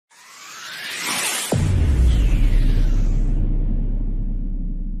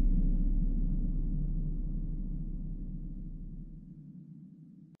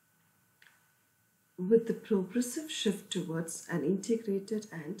With the progressive shift towards an integrated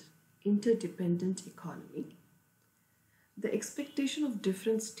and interdependent economy, the expectation of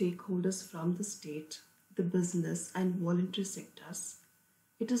different stakeholders from the state, the business and voluntary sectors,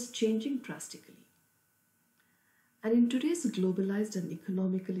 it is changing drastically. And in today's globalized and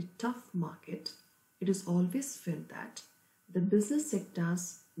economically tough market, it is always felt that the business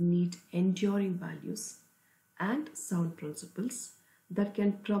sectors need enduring values and sound principles that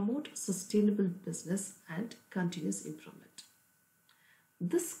can promote sustainable business and continuous improvement.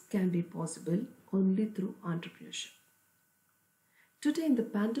 This can be possible only through entrepreneurship. Today in the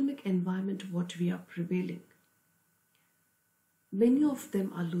pandemic environment, what we are prevailing, many of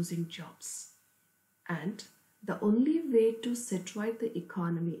them are losing jobs, and the only way to set right the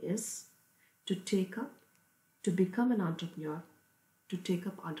economy is to become an entrepreneur, to take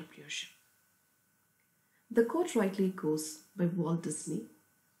up entrepreneurship. The quote rightly goes by Walt Disney,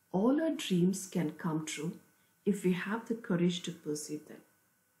 "All our dreams can come true if we have the courage to pursue them."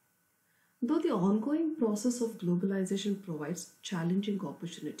 Though the ongoing process of globalization provides challenging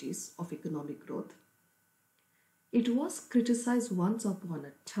opportunities of economic growth, it was criticized once upon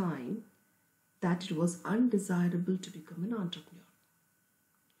a time that it was undesirable to become an entrepreneur.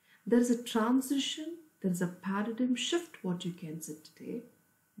 There is a transition, there is a paradigm shift, what you can say today,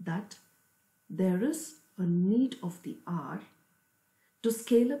 that there is a need of the hour to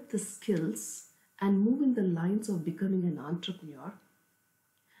scale up the skills and move in the lines of becoming an entrepreneur.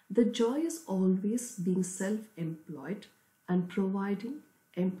 The joy is always being self-employed and providing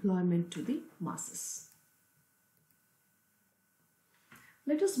employment to the masses.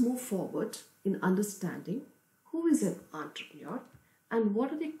 Let us move forward in understanding who is an entrepreneur and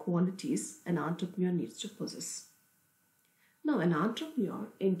what are the qualities an entrepreneur needs to possess. Now, an entrepreneur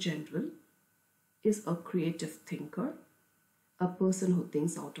in general is a creative thinker, a person who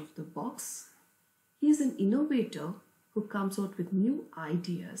thinks out of the box. He is an innovator who comes out with new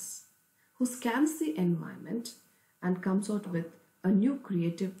ideas, who scans the environment and comes out with a new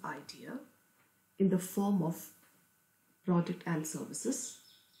creative idea in the form of product and services.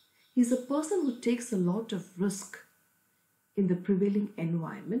 He is a person who takes a lot of risk in the prevailing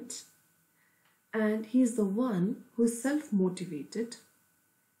environment, and he is the one who is self-motivated,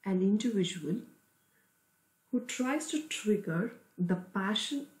 an individual who tries to trigger the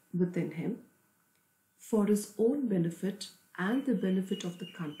passion within him for his own benefit and the benefit of the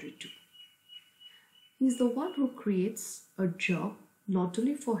country too. He is the one who creates a job not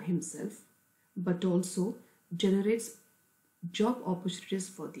only for himself but also generates job opportunities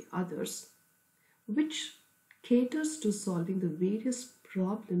for the others, which caters to solving the various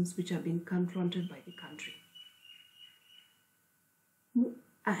problems which are being confronted by the country.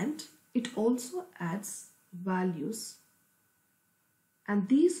 And it also adds values, and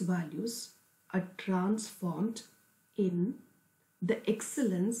these values are transformed in the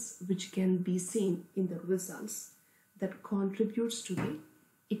excellence which can be seen in the results that contributes to the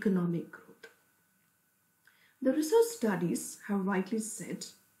economic growth. The research studies have rightly said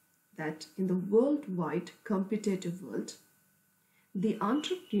that in the worldwide competitive world, the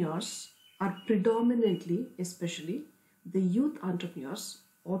entrepreneurs are predominantly, especially the youth entrepreneurs,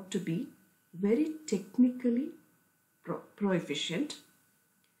 ought to be very technically proficient.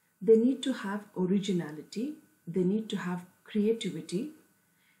 They need to have originality, they need to have creativity,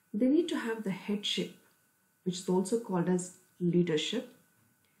 they need to have the headship, which is also called as leadership,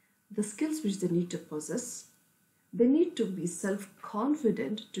 the skills which they need to possess. They need to be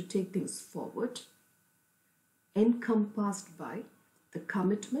self-confident to take things forward, encompassed by the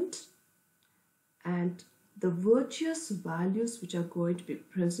commitment and the virtuous values which are going to be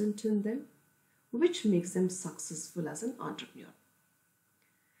present in them, which makes them successful as an entrepreneur.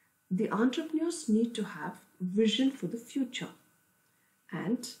 The entrepreneurs need to have vision for the future,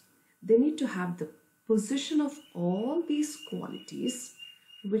 and they need to have the possession of all these qualities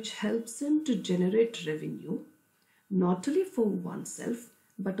which helps them to generate revenue, not only for oneself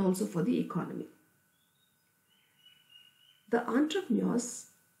but also for the economy. The entrepreneurs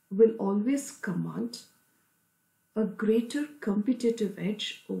will always command a greater competitive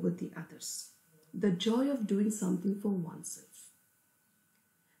edge over the others, the joy of doing something for oneself.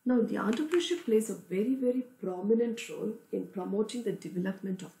 Now, the entrepreneurship plays a very, very prominent role in promoting the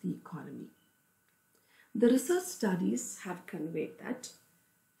development of the economy. The research studies have conveyed that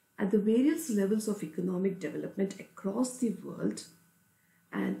at the various levels of economic development across the world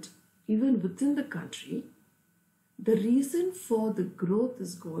and even within the country, the reason for the growth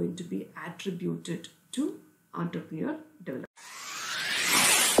is going to be attributed to entrepreneur development.